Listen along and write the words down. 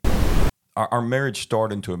our marriage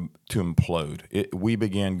started to implode. We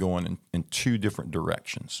began going in two different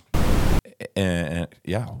directions. And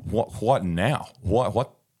yeah, what now?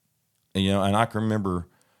 What? And I can remember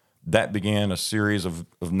that began a series of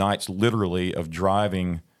nights, literally, of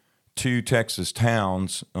driving to Texas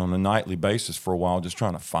towns on a nightly basis for a while, just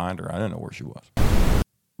trying to find her. I didn't know where she was.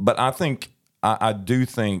 But I do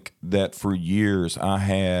think that for years I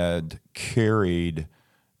had carried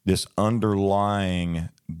this underlying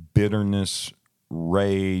bitterness,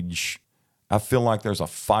 rage. I feel like there's a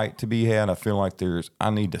fight to be had. I feel like I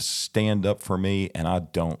need to stand up for me, and I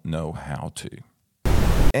don't know how to.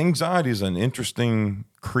 Anxiety is an interesting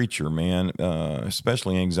creature, man,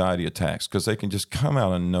 especially anxiety attacks, because they can just come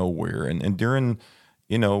out of nowhere. And during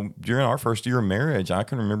our first year of marriage, I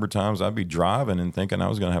can remember times I'd be driving and thinking I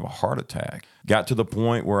was going to have a heart attack. Got to the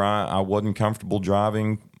point where I wasn't comfortable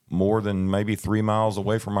driving more than maybe 3 miles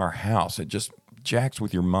away from our house. It just jacks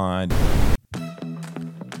with your mind.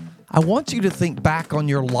 I want you to think back on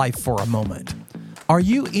your life for a moment. Are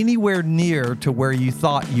you anywhere near to where you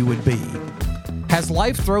thought you would be? Has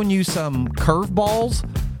life thrown you some curveballs?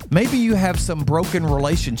 Maybe you have some broken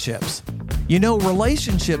relationships.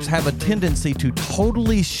 Relationships have a tendency to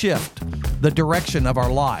totally shift the direction of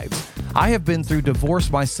our lives. I have been through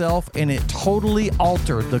divorce myself, and it totally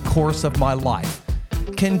altered the course of my life.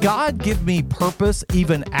 Can God give me purpose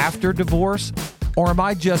even after divorce? Or am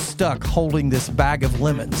I just stuck holding this bag of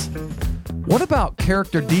lemons? What about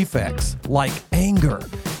character defects like anger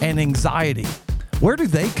and anxiety? Where do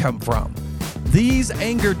they come from? These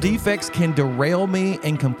anger defects can derail me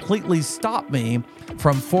and completely stop me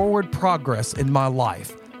from forward progress in my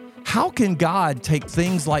life. How can God take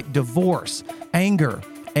things like divorce, anger,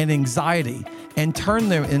 and anxiety and turn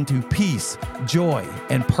them into peace, joy,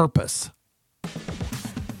 and purpose?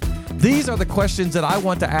 These are the questions that I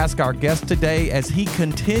want to ask our guest today as he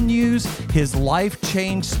continues his life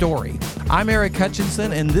change story. I'm Eric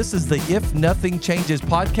Hutchinson, and this is the If Nothing Changes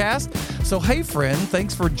podcast. So, hey, friend,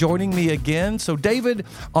 thanks for joining me again. So, David,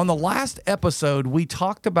 on the last episode, we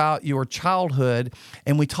talked about your childhood,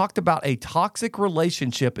 and we talked about a toxic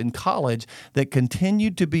relationship in college that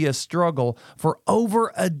continued to be a struggle for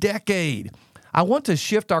over a decade. I want to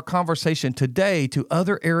shift our conversation today to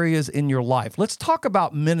other areas in your life. Let's talk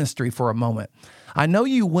about ministry for a moment. I know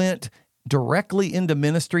you went directly into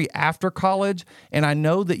ministry after college, and I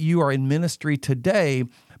know that you are in ministry today,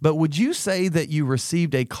 but would you say that you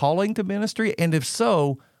received a calling to ministry? And if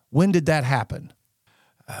so, when did that happen?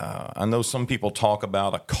 I know some people talk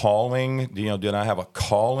about a calling. Did I have a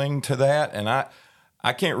calling to that? And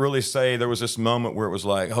I can't really say there was this moment where it was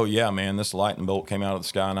like, oh, yeah, man, this lightning bolt came out of the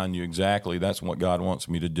sky and I knew exactly that's what God wants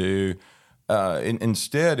me to do.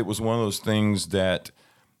 Instead, it was one of those things that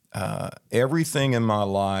everything in my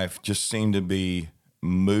life just seemed to be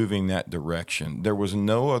moving that direction. There was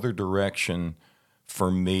no other direction for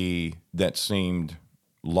me that seemed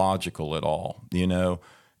logical at all.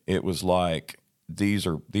 It was like, these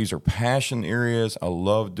are passion areas. I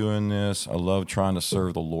love doing this. I love trying to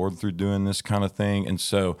serve the Lord through doing this kind of thing. And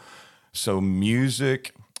so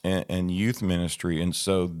music and youth ministry. And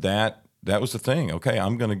so that was the thing. Okay,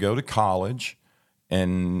 I'm going to go to college,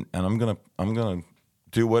 and I'm going to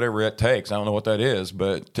do whatever it takes. I don't know what that is,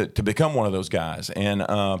 but to become one of those guys. And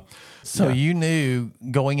You knew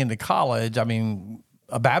going into college,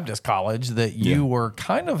 a Baptist college, that you were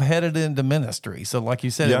kind of headed into ministry. So like you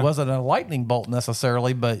said, it wasn't a lightning bolt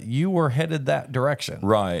necessarily, but you were headed that direction.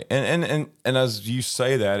 Right. And as you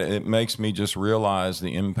say that, it makes me just realize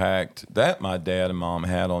the impact that my dad and mom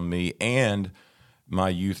had on me and my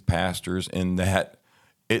youth pastors, in that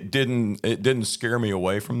it didn't scare me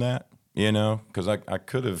away from that, because I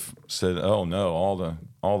could have said, oh no,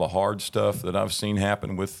 all the hard stuff that I've seen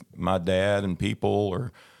happen with my dad and people,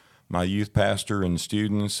 or my youth pastor and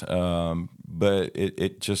students, but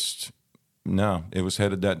it was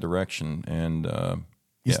headed that direction, and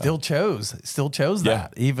you still chose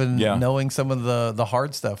that, even knowing some of the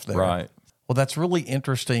hard stuff there. Right. Well, that's really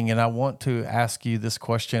interesting, and I want to ask you this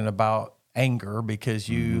question about anger, because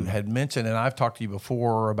you had mentioned, and I've talked to you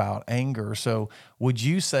before about anger. So would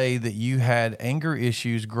you say that you had anger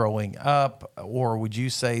issues growing up, or would you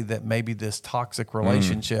say that maybe this toxic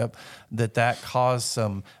relationship, that caused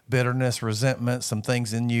some bitterness, resentment, some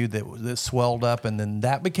things in you that swelled up, and then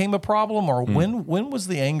that became a problem? Or when was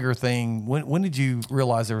the anger thing, when did you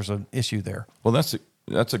realize there was an issue there? Well, that's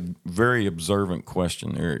a very observant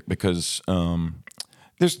question, Eric, because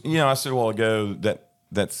there's, I said a while ago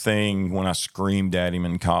that thing when I screamed at him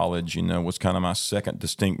in college, was kind of my second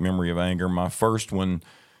distinct memory of anger. My first one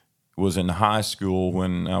was in high school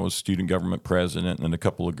when I was student government president, and a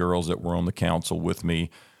couple of girls that were on the council with me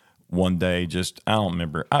one day, I don't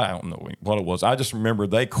know what it was. I just remember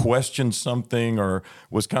they questioned something or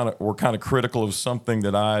were kind of critical of something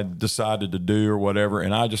that I decided to do or whatever.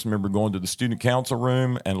 And I just remember going to the student council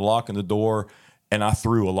room and locking the door, and I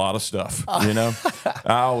threw a lot of stuff,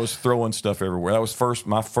 I was throwing stuff everywhere. That was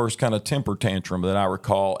my first kind of temper tantrum that I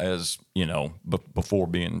recall as, before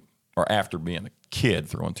being or after being a kid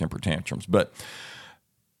throwing temper tantrums. But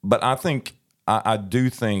I think, I do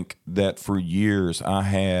think that for years I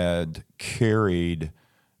had carried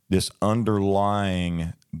this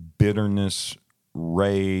underlying bitterness,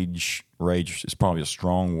 rage is probably a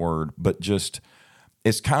strong word, but just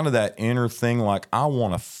it's kind of that inner thing like I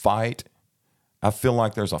want to fight. I feel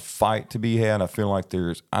like there's a fight to be had. I feel like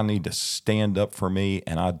I need to stand up for me,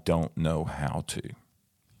 and I don't know how to.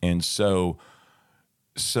 And so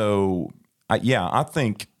I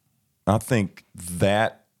think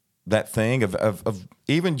that thing of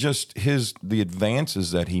even just the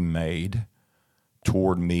advances that he made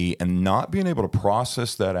toward me and not being able to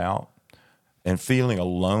process that out and feeling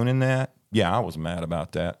alone in that, I was mad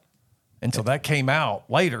about that. And so that came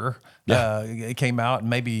out later. Yeah. It came out and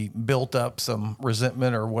maybe built up some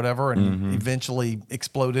resentment or whatever, and eventually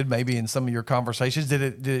exploded maybe in some of your conversations.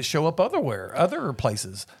 Did it show up other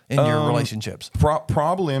places in your relationships?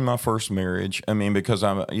 Probably in my first marriage. I mean, because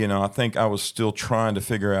I think I was still trying to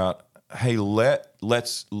figure out, hey,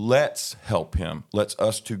 let's help him. Let's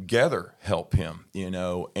us together help him, and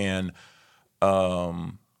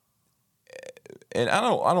I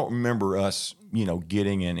don't remember us,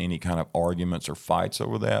 getting in any kind of arguments or fights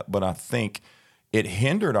over that, but I think it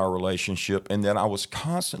hindered our relationship, and that I was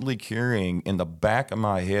constantly carrying in the back of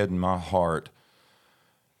my head and my heart,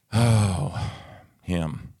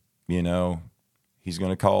 him, he's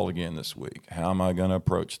going to call again this week. How am I going to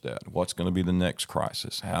approach that? What's going to be the next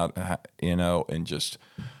crisis? And just,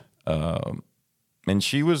 and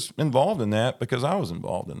she was involved in that because I was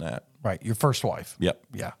involved in that. Right. Your first wife. Yep.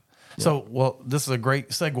 Yeah. So, well, this is a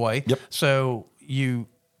great segue. Yep. So you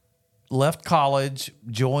left college,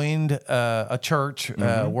 joined a church,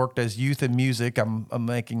 worked as youth and music. I'm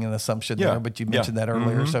making an assumption there, but you mentioned that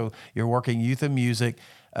earlier. So you're working youth and music.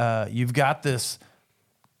 You've got this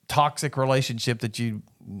toxic relationship that you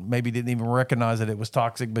maybe didn't even recognize that it was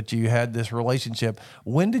toxic, but you had this relationship.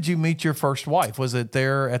 When did you meet your first wife? Was it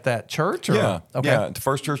there at that church? Or? Yeah. Okay. Yeah. The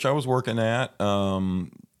first church I was working at.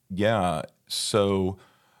 So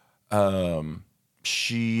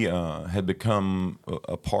she had become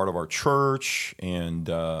a part of our church and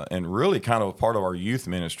really kind of a part of our youth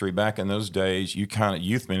ministry. Back in those days,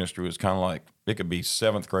 youth ministry was kind of like, it could be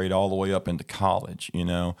 7th grade all the way up into college,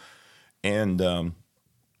 and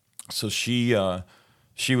so she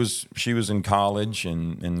was in college,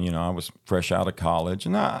 and I was fresh out of college,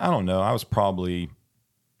 and I don't know, I was probably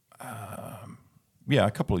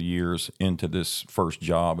a couple of years into this first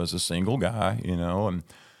job as a single guy,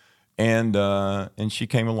 and she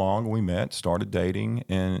came along, we met, started dating,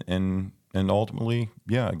 and ultimately,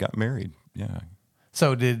 got married. Yeah.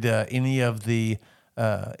 So did any of the,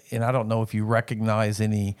 and I don't know if you recognize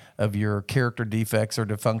any of your character defects or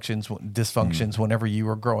dysfunctions whenever you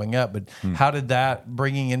were growing up, but how did that,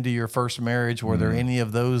 bringing into your first marriage, were there any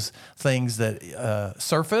of those things that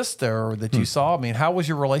surfaced or that you saw? I mean, how was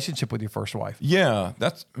your relationship with your first wife? Yeah,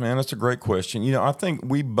 that's a great question. I think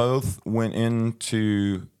we both went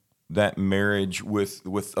into that marriage with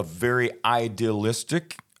a very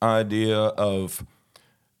idealistic idea of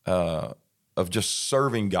just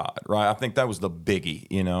serving God, right? I think that was the biggie.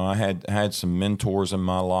 I had some mentors in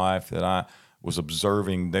my life that I was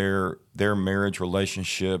observing their marriage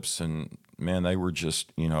relationships, and man, they were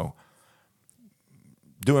just doing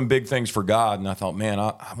big things for God, and I thought, man,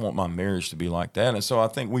 I want my marriage to be like that. And so I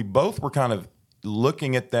think we both were kind of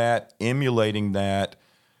looking at that, emulating that,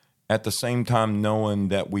 at the same time knowing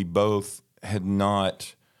that we both had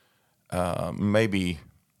not maybe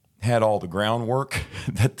had all the groundwork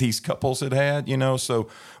that these couples had, so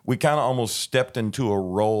we kind of almost stepped into a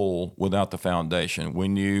role without the foundation. We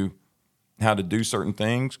knew how to do certain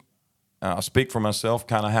things. I'll speak for myself,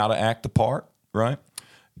 kind of how to act the part, right?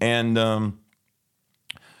 And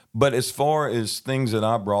but as far as things that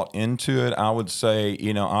I brought into it, I would say,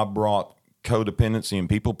 I brought codependency and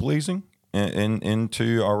people pleasing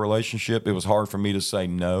into our relationship. It was hard for me to say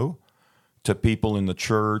no to people in the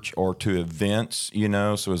church or to events,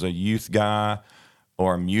 So as a youth guy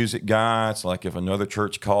or a music guy, it's like if another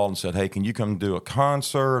church called and said, hey, can you come do a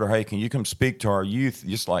concert? Or, hey, can you come speak to our youth?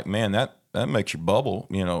 Just like, man, that makes your bubble,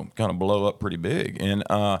 kind of blow up pretty big. And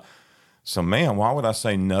so, man, why would I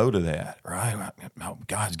say no to that, right?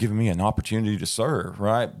 God's given me an opportunity to serve,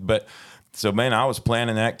 right? But So man, I was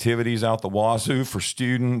planning activities out the wazoo for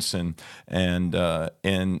students and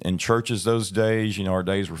in churches those days. Our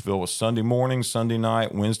days were filled with Sunday morning, Sunday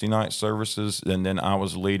night, Wednesday night services, and then I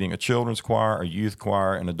was leading a children's choir, a youth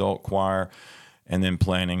choir, an adult choir, and then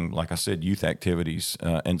planning, like I said, youth activities.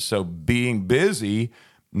 And so being busy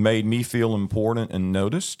made me feel important and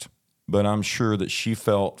noticed, but I'm sure that she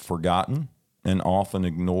felt forgotten and often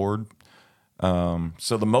ignored.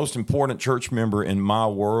 So the most important church member in my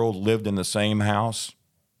world lived in the same house,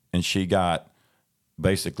 and she got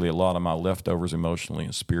basically a lot of my leftovers emotionally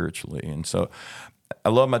and spiritually. And so I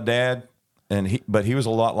love my dad, but he was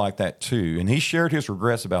a lot like that too. And he shared his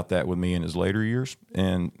regrets about that with me in his later years.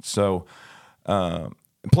 And so,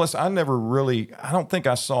 plus I don't think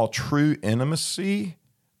I saw true intimacy,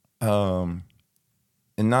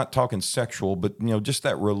 and not talking sexual, but just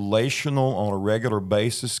that relational on a regular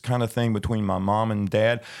basis kind of thing between my mom and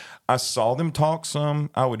dad. I saw them talk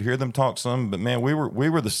some. I would hear them talk some, but man, we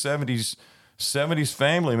were the 70s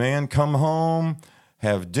family, man. Come home,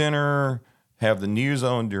 have dinner, have the news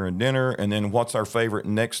on during dinner, and then what's our favorite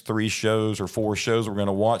next 3 shows or 4 shows we're going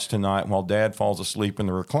to watch tonight while dad falls asleep in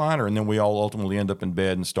the recliner, and then we all ultimately end up in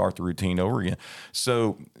bed and start the routine over again.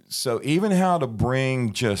 So even how to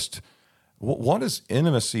bring just what does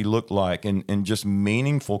intimacy look like and just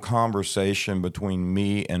meaningful conversation between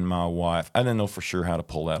me and my wife? I didn't know for sure how to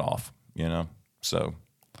pull that off, So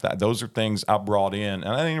those are things I brought in, and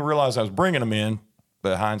I didn't even realize I was bringing them in.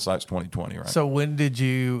 But hindsight's 20/20, right? So when did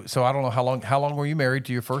you? So I don't know how long were you married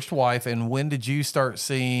to your first wife, and when did you start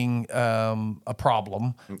seeing a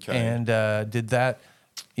problem? Okay. And did that?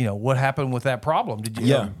 What happened with that problem? Did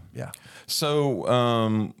you? Yeah.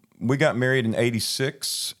 So we got married in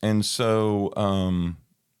 '86, and so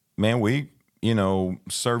man, we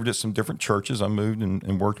served at some different churches. I moved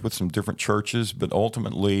and worked with some different churches, but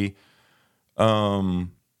ultimately,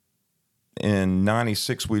 in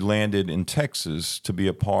 '96, we landed in Texas to be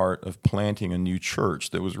a part of planting a new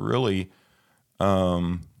church that was really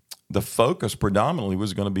the focus predominantly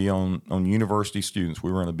was going to be on university students.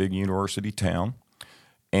 We were in a big university town,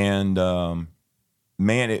 and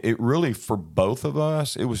man, it really, for both of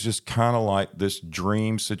us, it was just kind of like this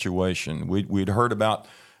dream situation. We'd heard about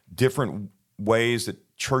different ways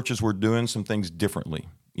that churches were doing some things differently,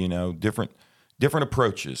 different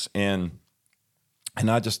approaches, and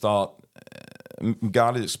I just thought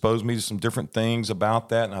God had exposed me to some different things about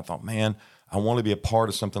that, and I thought, man, I want to be a part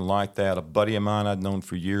of something like that. A buddy of mine I'd known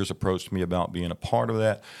for years approached me about being a part of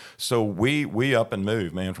that. So we up and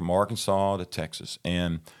moved, man, from Arkansas to Texas,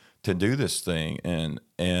 and to do this thing,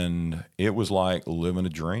 and it was like living a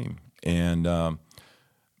dream. And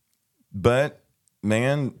but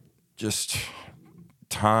man, just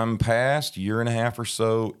time passed, 1.5 years or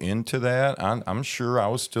so into that. I'm sure I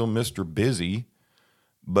was still Mr. Busy,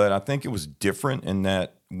 but I think it was different in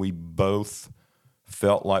that we both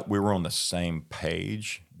felt like we were on the same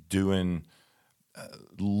page, doing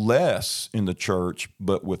less in the church,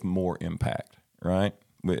 but with more impact, right?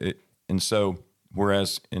 And so,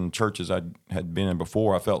 whereas in churches I had been in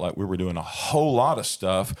before, I felt like we were doing a whole lot of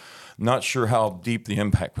stuff, not sure how deep the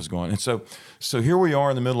impact was going. And so here we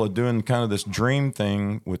are in the middle of doing kind of this dream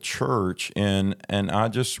thing with church, and I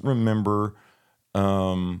just remember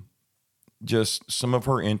just some of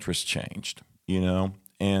her interests changed,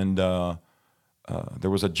 and there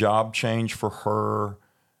was a job change for her.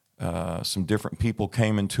 Some different people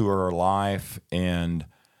came into her life, and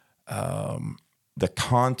the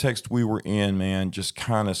context we were in, man, just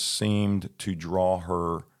kind of seemed to draw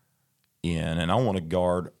her in. And I want to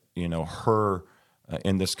guard, her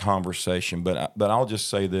in this conversation. But I'll just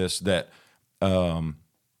say this, that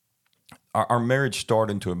our marriage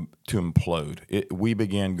started to implode. We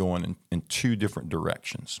began going in 2 different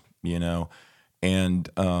directions, and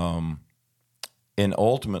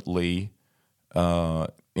ultimately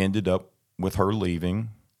ended up with her leaving,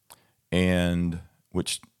 and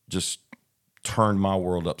which just turned my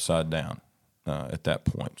world upside down at that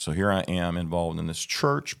point. So here I am involved in this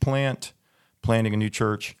church planting a new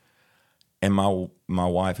church, and my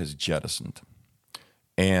wife is jettisoned.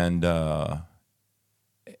 And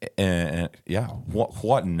yeah,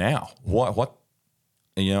 what now? What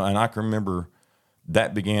and I can remember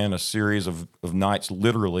that began a series of nights,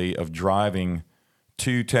 literally, of driving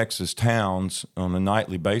 2 Texas towns on a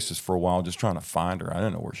nightly basis for a while, just trying to find her. I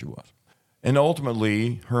didn't know where she was. And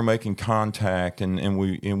ultimately, her making contact, and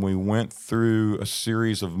we went through a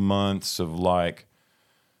series of months of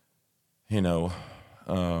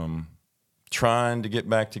trying to get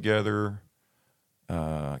back together,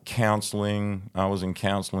 counseling. I was in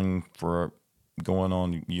counseling for going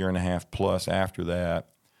on 1.5 years plus after that,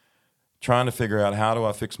 trying to figure out how do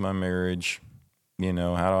I fix my marriage,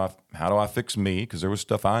 how do I fix me, because there was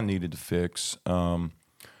stuff I needed to fix. Bottom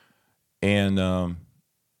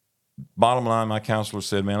line, my counselor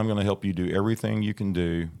said, man, I'm going to help you do everything you can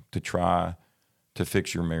do to try to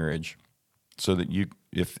fix your marriage so that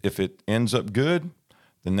if it ends up good,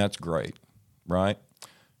 then that's great, right?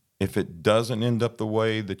 If it doesn't end up the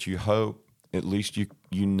way that you hope, at least you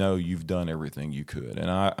know you've done everything you could.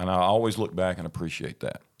 And I always look back and appreciate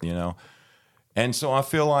that, And so I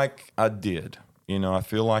feel like I did, I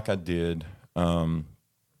feel like I did. I'm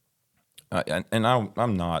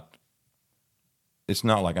not, it's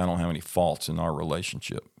not like I don't have any faults in our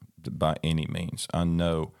relationship by any means. I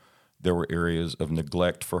know there were areas of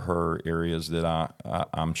neglect for her, areas that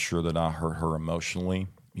I'm sure that I hurt her emotionally,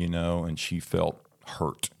 and she felt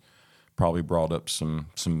hurt. Probably brought up some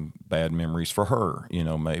bad memories for her,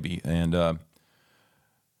 maybe. And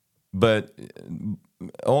but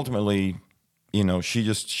ultimately, she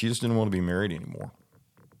just didn't want to be married anymore,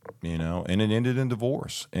 and it ended in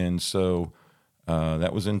divorce. And so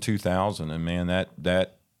that was in 2000, and man,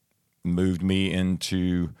 that moved me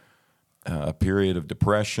into a period of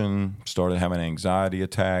depression. Started having anxiety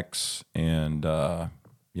attacks, and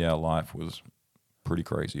life was pretty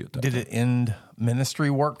crazy at that Did time. it end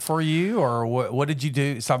ministry work for you, or what did you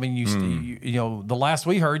do? So I mean, the last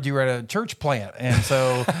we heard, you were at a church plant, and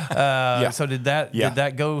so so did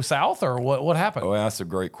that go south, or what happened? Well, that's a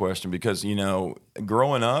great question, because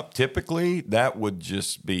growing up, typically that would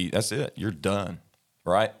just be, that's it, you're done,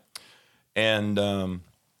 right? And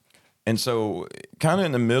so kind of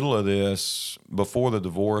in the middle of this, before the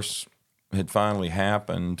divorce had finally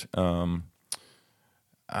happened,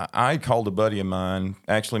 I called a buddy of mine,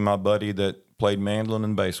 actually my buddy that played mandolin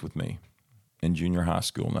and bass with me in junior high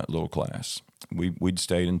school in that little class. We'd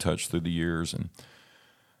stayed in touch through the years, and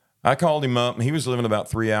I called him up, and he was living about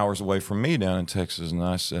 3 hours away from me down in Texas, and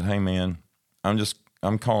I said, hey man,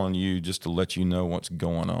 I'm calling you just to let you know what's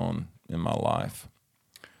going on in my life.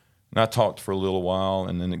 And I talked for a little while,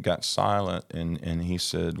 and then it got silent, and he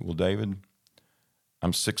said, well, David,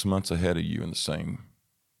 I'm 6 months ahead of you in the same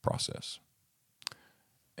process.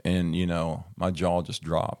 And, my jaw just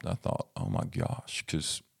dropped. I thought, oh my gosh,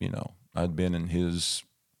 because, I'd been in his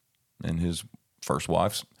first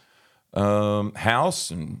wife's house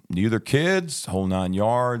and knew their kids, whole 9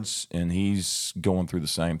 yards, and he's going through the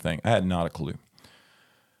same thing. I had not a clue.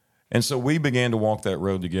 And so we began to walk that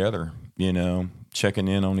road together, checking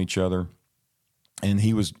in on each other. And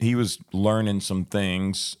he was learning some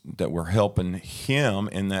things that were helping him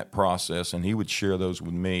in that process, and he would share those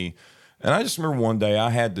with me. And I just remember one day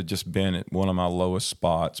I had to just been at one of my lowest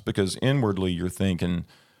spots, because inwardly you're thinking,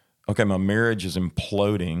 okay, my marriage is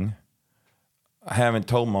imploding. I haven't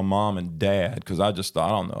told my mom and dad, because I just thought,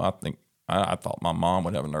 I don't know, I thought my mom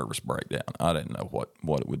would have a nervous breakdown. I didn't know what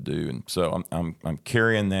it would do. And so I'm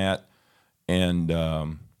carrying that, and I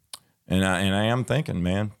am thinking,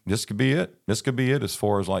 man, this could be it. This could be it as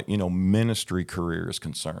far as ministry career is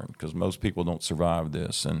concerned, because most people don't survive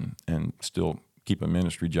this and still keep a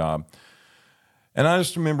ministry job. And I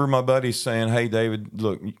just remember my buddy saying, hey, David,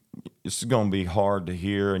 look, this is going to be hard to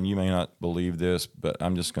hear, and you may not believe this, but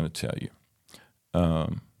I'm just going to tell you,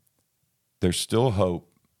 there's still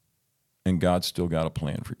hope, and God's still got a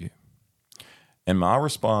plan for you. And my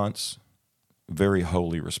response, very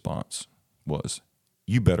holy response, was,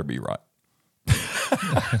 you better be right.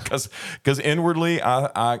 Because inwardly,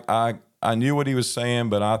 I knew what he was saying,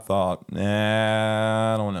 but I thought,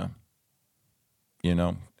 nah, I don't know.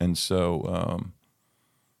 And so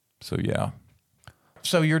yeah.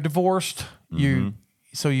 So you're divorced. Mm-hmm.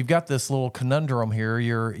 So you've got this little conundrum here.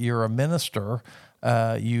 You're a minister.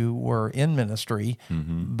 You were in ministry,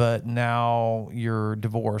 Mm-hmm. but now you're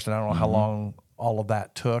divorced, and I don't know how long all of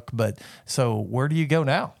that took. But so where do you go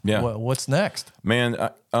now? Yeah. What's next? Man,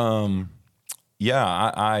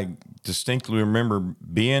 I distinctly remember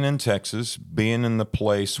being in Texas, being in the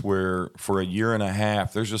place where for a year and a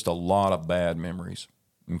half, there's just a lot of bad memories.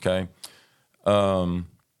 Okay.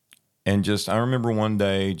 And I remember one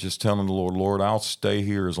day just telling the Lord, I'll stay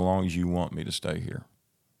here as long as you want me to stay here.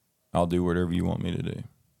 I'll do whatever you want me to do.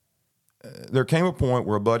 There came a point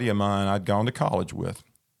where a buddy of mine I'd gone to college with,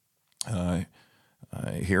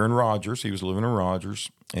 here in Rogers, he was living in Rogers,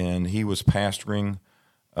 and he was pastoring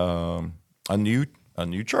a new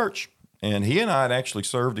church. And he and I had actually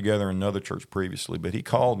served together in another church previously, but he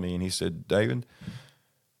called me and he said, David,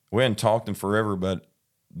 we hadn't talked in forever, but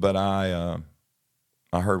I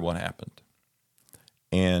heard what happened.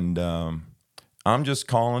 And I'm just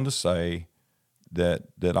calling to say that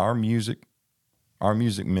our music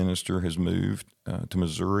minister has moved to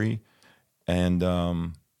Missouri, and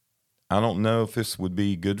I don't know if this would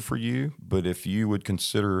be good for you, but if you would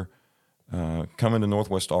consider coming to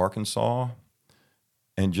Northwest Arkansas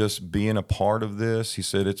and just being a part of this. He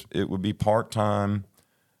said it would be part-time,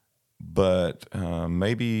 but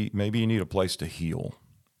maybe you need a place to heal.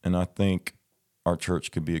 And I think our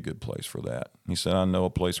church could be a good place for that. He said, I know a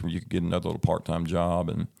place where you could get another little part-time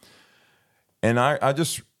job. And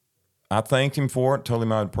I thanked him for it, told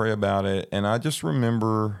him I would pray about it. And I just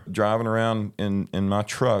remember driving around in my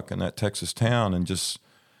truck in that Texas town and just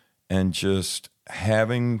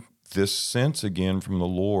having this sense again from the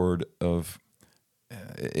Lord of,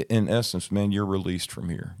 in essence, man, you're released from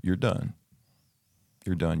here. You're done.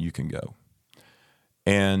 You're done. You can go.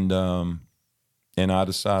 And I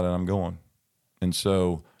decided I'm going. And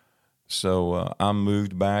so I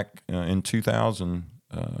moved back in 2000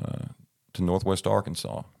 to Northwest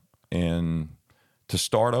Arkansas and to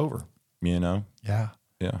start over, Yeah.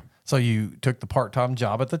 Yeah. So you took the part-time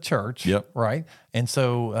job at the church, Yep. right? And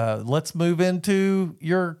so let's move into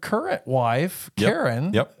your current wife,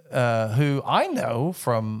 Karen, Yep. Who I know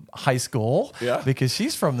from high school because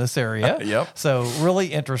she's from this area. Yep. So really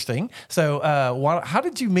interesting. So how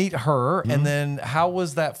did you meet her? And then how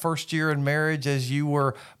was that first year in marriage as you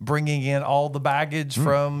were bringing in all the baggage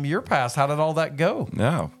from your past? How did all that go?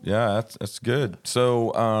 No, yeah, that's good.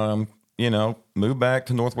 So, moved back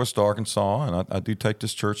to Northwest Arkansas, and I do take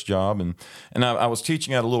this church job, and I was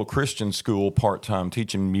teaching at a little Christian school part-time,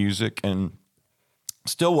 teaching music, and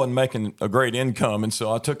still wasn't making a great income, and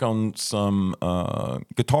so I took on some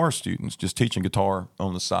guitar students, just teaching guitar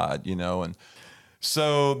on the side, and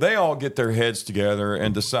so they all get their heads together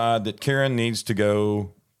and decide that Karen needs to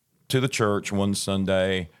go to the church one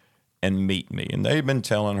Sunday and meet me, and they've been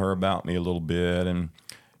telling her about me a little bit, and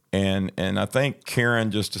I think Karen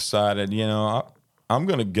just decided, I'm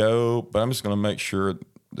going to go, but I'm just going to make sure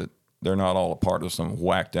that they're not all a part of some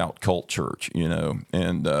whacked out cult church,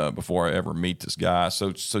 and before I ever meet this guy.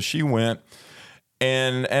 So she went,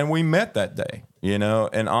 and we met that day,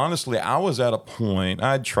 and honestly, I was at a point,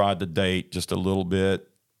 I'd tried to date just a little bit,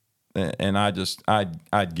 and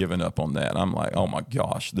I'd given up on that. I'm like, oh my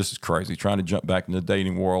gosh, this is crazy, trying to jump back in the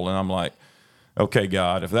dating world. And I'm like, okay,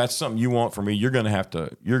 God, if that's something you want from me, you're gonna have to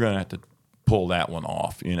pull that one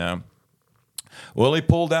off, Well, he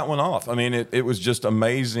pulled that one off. I mean, it was just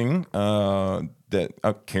amazing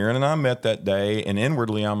that Karen and I met that day, and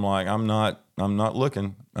inwardly, I'm like, I'm not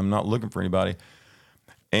looking for anybody.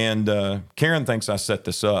 And Karen thinks I set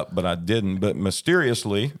this up, but I didn't. But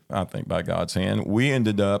mysteriously, I think by God's hand, we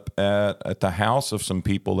ended up at the house of some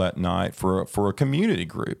people that night for a community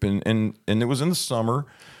group, and it was in the summer.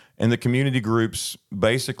 And the community groups,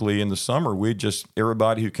 basically in the summer,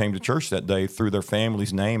 everybody who came to church that day threw their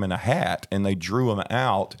family's name in a hat, and they drew them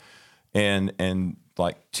out, and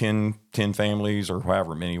like 10 families or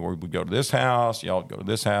however many would go to this house, y'all would go to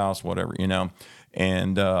this house, whatever,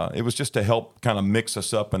 And it was just to help kind of mix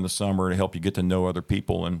us up in the summer, to help you get to know other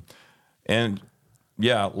people. And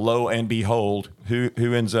yeah, lo and behold, who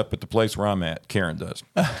ends up at the place where I'm at? Karen does.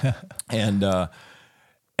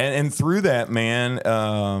 And through that, man,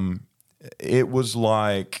 it was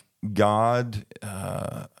like God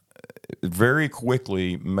very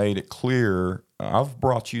quickly made it clear, I've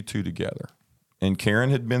brought you two together. And Karen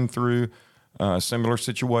had been through a similar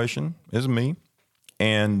situation as me,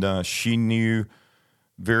 and she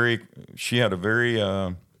had a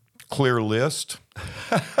very clear list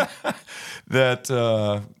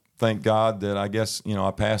that thank God that I guess,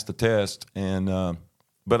 I passed the test.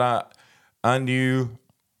 But I knew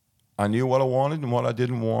what I wanted and what I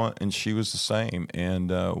didn't want, and she was the same. And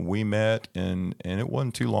we met, and it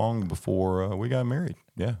wasn't too long before we got married.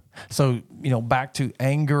 Yeah. So, back to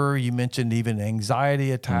anger, you mentioned even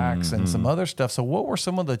anxiety attacks and some other stuff. So what were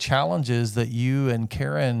some of the challenges that you and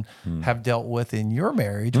Karen have dealt with in your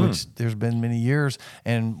marriage, which there's been many years,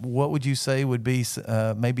 and what would you say would be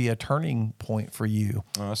maybe a turning point for you?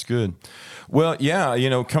 Oh, that's good. Well, yeah,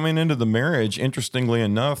 coming into the marriage, interestingly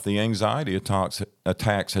enough, the anxiety attacks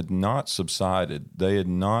had not subsided. They had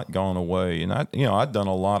not gone away. And I'd done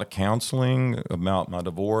a lot of counseling about my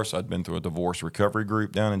divorce. I'd been through a divorce recovery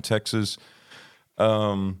group down in Texas.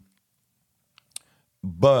 But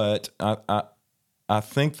I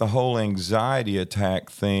think the whole anxiety attack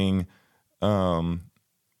thing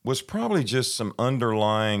was probably just some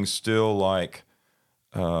underlying still like,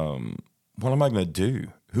 what am I going to do?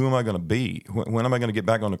 Who am I going to be? When am I going to get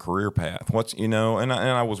back on the career path? And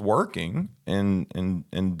I was working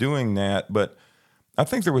and doing that, but I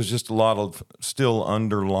think there was just a lot of still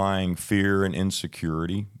underlying fear and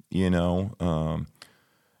insecurity,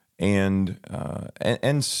 and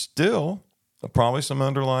still probably some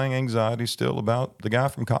underlying anxiety still about the guy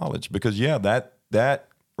from college, because that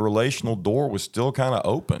relational door was still kind of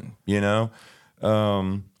open, and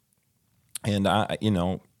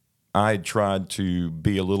I tried to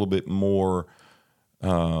be a little bit more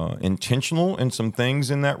intentional in some things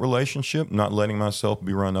in that relationship, not letting myself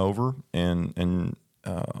be run over,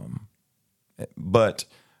 but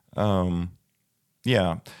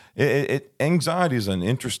anxiety is an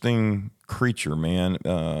interesting creature, man,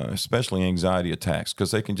 especially anxiety attacks,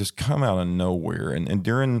 because they can just come out of nowhere. And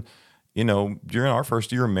during our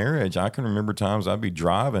first year of marriage, I can remember times I'd be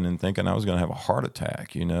driving and thinking I was going to have a heart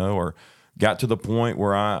attack, or got to the point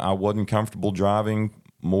where I wasn't comfortable driving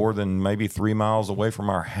more than maybe 3 miles away from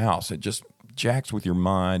our house. It just jacks with your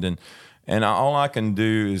mind. And all I can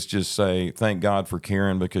do is just say, thank God for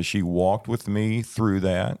Karen, because she walked with me through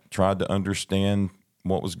that, tried to understand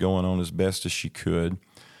what was going on as best as she could.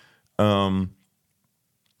 I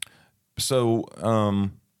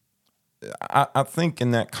think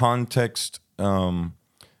in that context,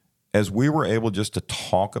 as we were able just to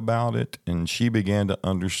talk about it, and she began to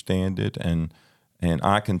understand it, and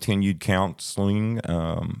I continued counseling,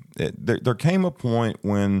 there came a point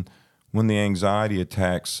when the anxiety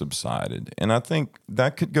attacks subsided, and I think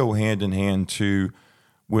that could go hand in hand too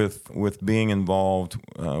with being involved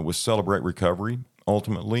with Celebrate Recovery.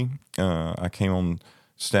 Ultimately, I came on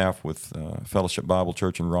staff with Fellowship Bible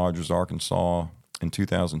Church in Rogers, Arkansas in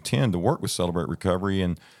 2010 to work with Celebrate Recovery.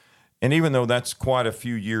 And even though that's quite a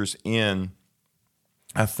few years in,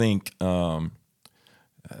 I think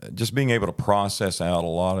just being able to process out a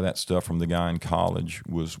lot of that stuff from the guy in college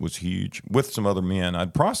was huge. With some other men,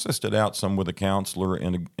 I'd processed it out some with a counselor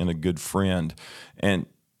and a good friend, and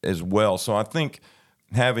as well. So I think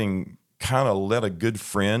having kind of let a good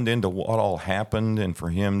friend into what all happened, and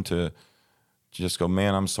for him to just go,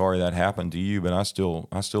 man, I'm sorry that happened to you, but I still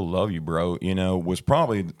love you, bro, was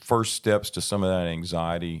probably the first steps to some of that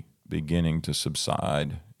anxiety beginning to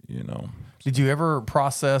subside, Did you ever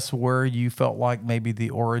process where you felt like maybe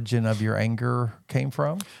the origin of your anger came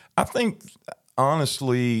from? I think,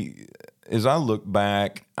 honestly, as I look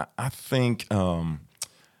back, I think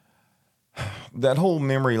that whole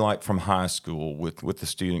memory, like from high school with the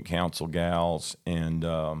student council gals, and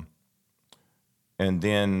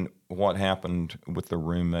then what happened with the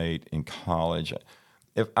roommate in college.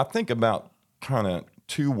 If I think about kind of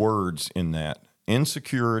two words in that: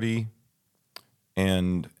 insecurity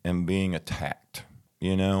and being attacked.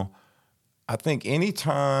 I think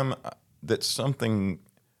anytime that something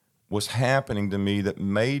was happening to me that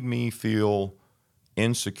made me feel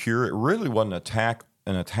insecure, it really wasn't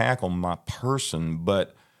an attack on my person,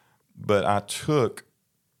 but I took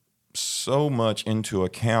so much into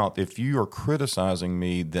account. If you are criticizing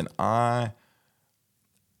me, then I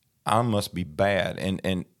must be bad.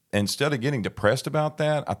 And instead of getting depressed about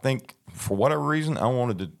that, I think for whatever reason, I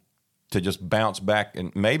wanted to just bounce back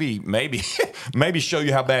and maybe show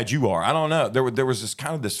you how bad you are. I don't know. There was this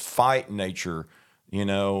kind of this fight nature,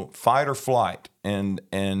 fight or flight. And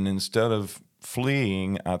instead of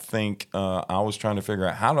fleeing, I think I was trying to figure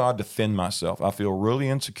out, how do I defend myself? I feel really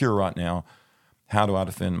insecure right now. How do I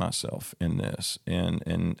defend myself in this?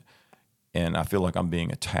 And I feel like I'm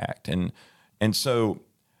being attacked. And so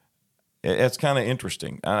it's kind of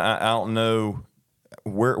interesting. I don't know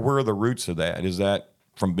where are the roots of that. Is that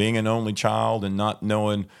from being an only child and not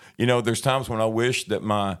knowing? There's times when I wish that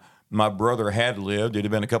my brother had lived. He'd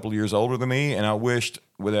have been a couple of years older than me, and I wished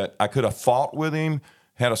that I could have fought with him,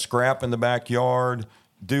 had a scrap in the backyard,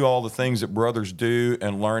 do all the things that brothers do,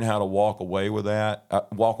 and learn how to walk away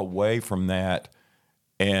from that,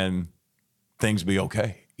 and things be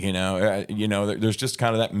okay. There's just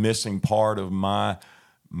kind of that missing part of my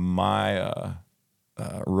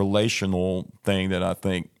relational thing that I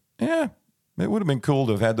think, it would have been cool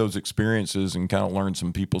to have had those experiences and kind of learned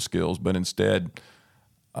some people skills. But instead,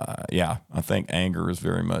 I think anger is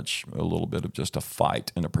very much a little bit of just a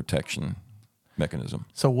fight and a protection mechanism.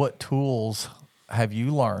 So what tools have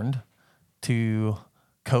you learned to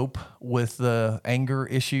cope with the anger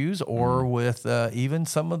issues, or with even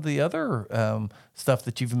some of the other stuff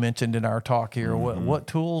that you've mentioned in our talk here? What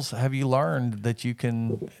tools have you learned that you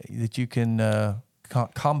can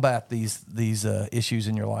combat these issues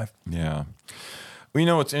in your life? Yeah.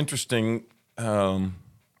 Well, it's interesting. The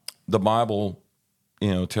Bible,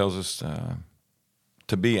 tells us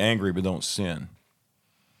to be angry, but don't sin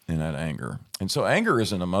in that anger. And so anger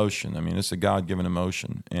is an emotion. I mean, it's a God-given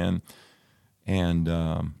emotion. And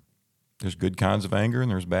there's good kinds of anger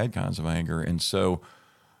and there's bad kinds of anger. And so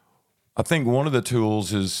I think one of the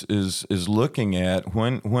tools is looking at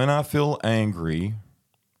when I feel angry,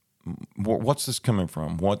 what's this coming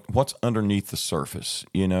from? What's underneath the surface?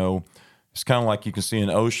 It's kind of like you can see an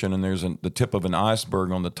ocean and there's the tip of an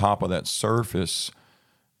iceberg on the top of that surface,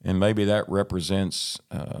 and maybe that represents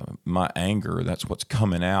my anger. That's what's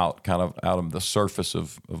coming out, kind of out of the surface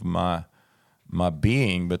of my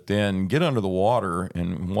being. But then get under the water,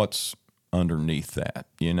 and what's underneath that?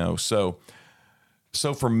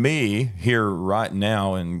 So for me here right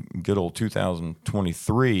now in good old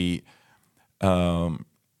 2023,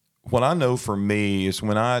 what I know for me is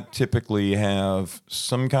when I typically have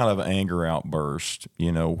some kind of anger outburst,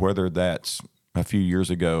 whether that's a few years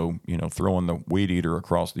ago, throwing the weed eater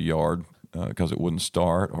across the yard because it wouldn't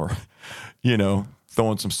start, or,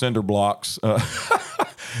 throwing some cinder blocks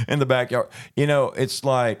in the backyard. It's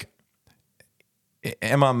like,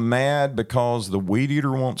 am I mad because the weed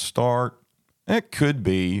eater won't start? It could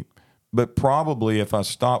be, but probably if I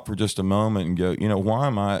stop for just a moment and go, why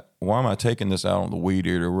am I taking this out on the weed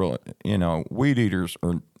eater? Really, weed eaters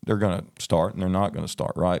they're going to start and they're not going to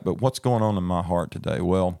start, right? But what's going on in my heart today?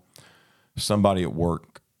 Well, somebody at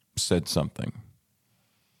work said something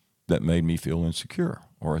that made me feel insecure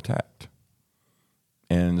or attacked.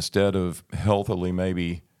 And instead of healthily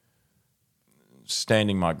maybe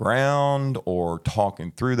standing my ground or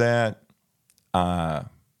talking through that,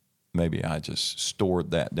 maybe I just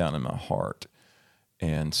stored that down in my heart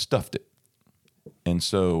and stuffed it. And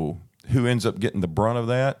so who ends up getting the brunt of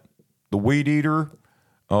that? The weed eater,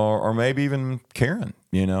 or maybe even Karen,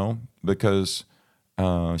 because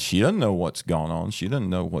she doesn't know what's gone on. She doesn't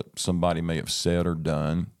know what somebody may have said or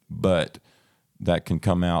done, but that can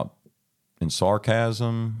come out in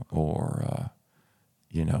sarcasm or,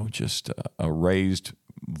 just a raised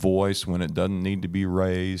voice when it doesn't need to be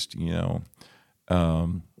raised,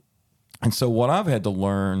 And so what I've had to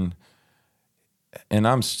learn, and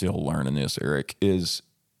I'm still learning this, Eric, is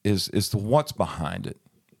the what's behind it.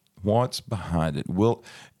 What's behind it?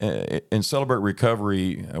 In Celebrate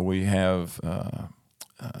Recovery, we have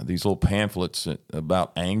these little pamphlets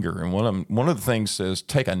about anger, and one of the things says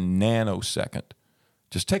take a nanosecond.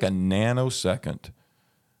 Just take a nanosecond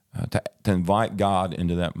to invite God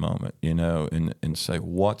into that moment, and say,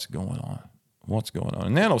 what's going on? What's going on?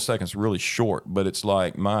 A nanosecond's really short, but it's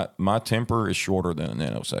like my temper is shorter than a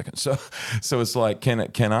nanosecond. So it's like,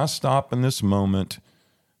 can I stop in this moment,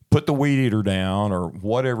 put the weed eater down or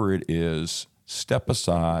whatever it is, step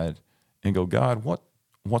aside and go, God,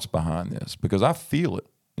 what's behind this? Because I feel it.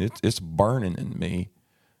 It's burning in me,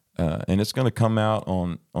 and it's going to come out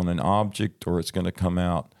on an object, or it's going to come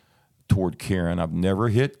out toward Karen. I've never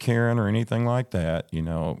hit Karen or anything like that,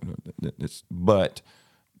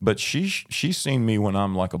 But she's seen me when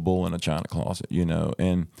I'm like a bull in a china closet,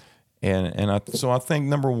 so I think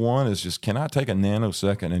number one is just, can I take a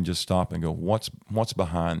nanosecond and just stop and go, what's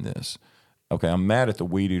behind this? Okay, I'm mad at the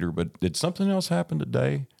weed eater, but did something else happen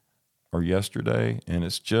today or yesterday? And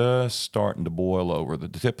it's just starting to boil over. The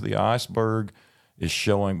tip of the iceberg is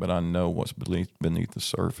showing, but I know what's beneath the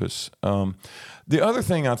surface. The other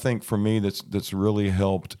thing I think for me that's really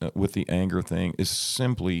helped with the anger thing is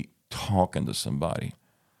simply talking to somebody.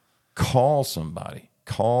 Call somebody.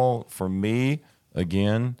 Call, for me,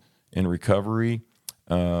 again, in recovery,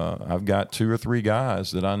 I've got 2 or 3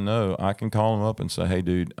 guys that I know. I can call them up and say, hey,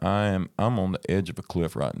 dude, I'm on the edge of a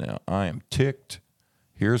cliff right now. I am ticked.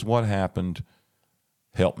 Here's what happened.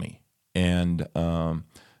 Help me. And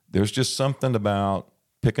there's just something about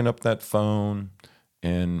picking up that phone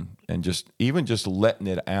and just letting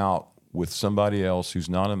it out with somebody else who's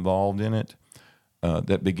not involved in it.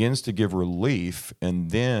 That begins to give relief,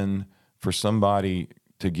 and then for somebody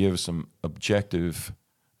to give some objective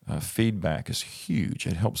feedback is huge.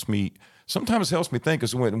 It sometimes helps me think,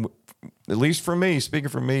 because at least for me, speaking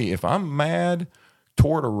for me, if I'm mad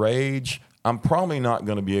toward a rage, I'm probably not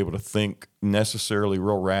going to be able to think necessarily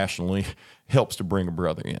real rationally. Helps to bring a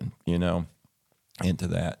brother in, into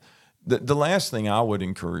that. The last thing I would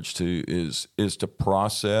encourage is to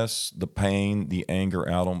process the pain, the anger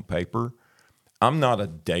out on paper. I'm not a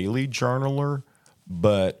daily journaler,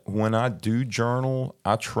 but when I do journal,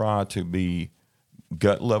 I try to be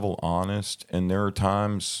gut level honest. And there are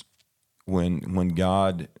times when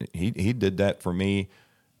God, he did that for me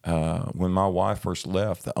when my wife first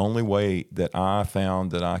left. The only way that I found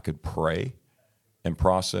that I could pray and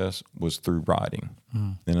process was through writing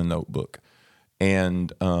in a notebook.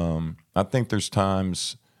 And I think there's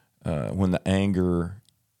times when the anger,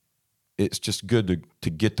 it's just good to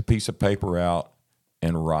get the piece of paper out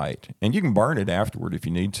and write. And you can burn it afterward if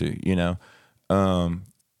you need to,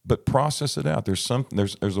 but process it out. There's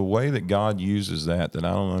a way that God uses that I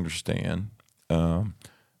don't understand,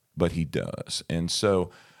 but he does. And so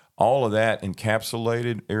all of that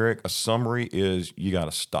encapsulated, Eric, a summary is you got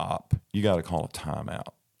to stop. You got to call a timeout.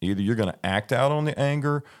 Either you're going to act out on the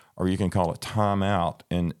anger or you can call a timeout.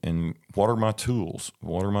 And what are my tools?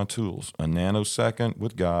 What are my tools? A nanosecond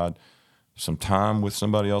with God, some time with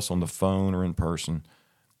somebody else on the phone or in person,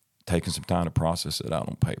 taking some time to process it out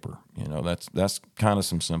on paper. That's kind of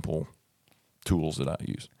some simple tools that I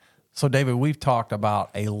use. So, David, we've talked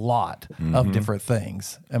about a lot of different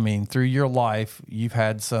things. I mean, through your life, you've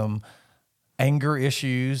had some anger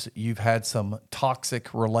issues, you've had some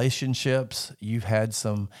toxic relationships, you've had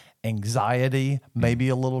some anxiety, maybe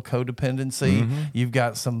a little codependency. You've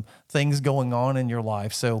got some things going on in your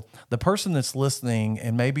life. So the person that's listening,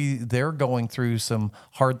 and maybe they're going through some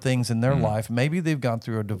hard things in their life, maybe they've gone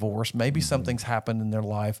through a divorce, maybe something's happened in their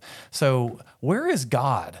life. So where is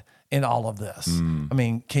God in all of this? I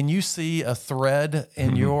mean, can you see a thread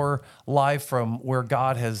in your life from where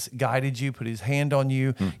God has guided you, put his hand on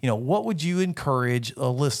you? What would you encourage a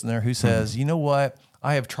listener who says, you know what?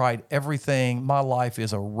 I have tried everything. My life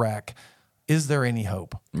is a wreck. Is there any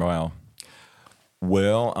hope? Well,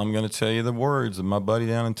 I'm going to tell you the words of my buddy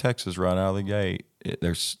down in Texas right out of the gate.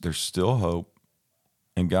 There's still hope,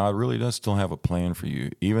 and God really does still have a plan for you,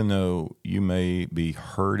 even though you may be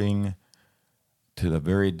hurting to the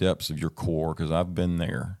very depths of your core, because I've been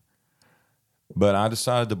there. But I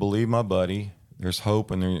decided to believe my buddy. There's hope,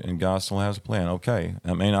 and God still has a plan. Okay,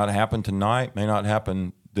 that may not happen tonight, may not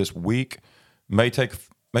happen this week, may take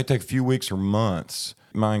a few weeks or months.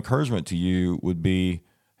 My encouragement to you would be,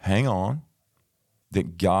 hang on,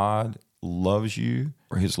 that God loves you,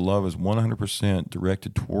 or his love is 100%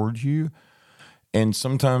 directed towards you. And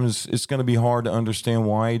sometimes it's going to be hard to understand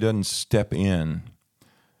why he doesn't step in,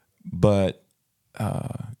 but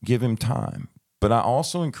give him time. But I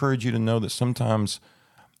also encourage you to know that sometimes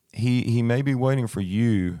he may be waiting for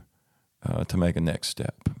you to make a next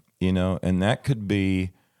step, and that could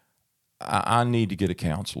be, I need to get a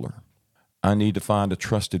counselor. I need to find a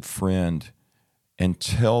trusted friend and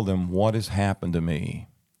tell them what has happened to me.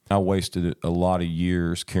 I wasted a lot of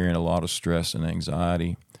years carrying a lot of stress and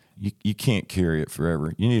anxiety. You can't carry it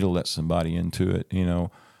forever. You need to let somebody into it,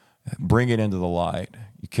 bring it into the light.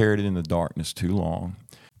 You carried it in the darkness too long.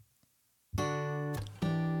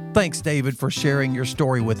 Thanks, David, for sharing your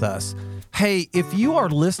story with us. Hey, if you are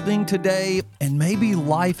listening today and maybe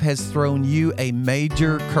life has thrown you a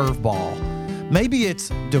major curveball, maybe it's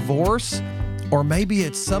divorce, or maybe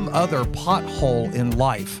it's some other pothole in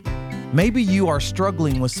life. Maybe you are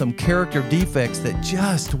struggling with some character defects that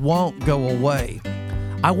just won't go away.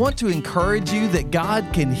 I want to encourage you that God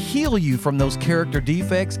can heal you from those character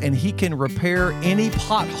defects, and he can repair any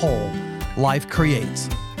pothole life creates.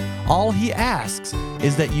 All he asks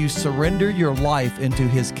is that you surrender your life into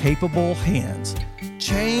his capable hands.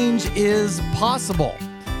 Change is possible,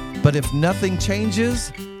 but if nothing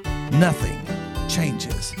changes, nothing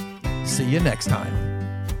changes. See you next time.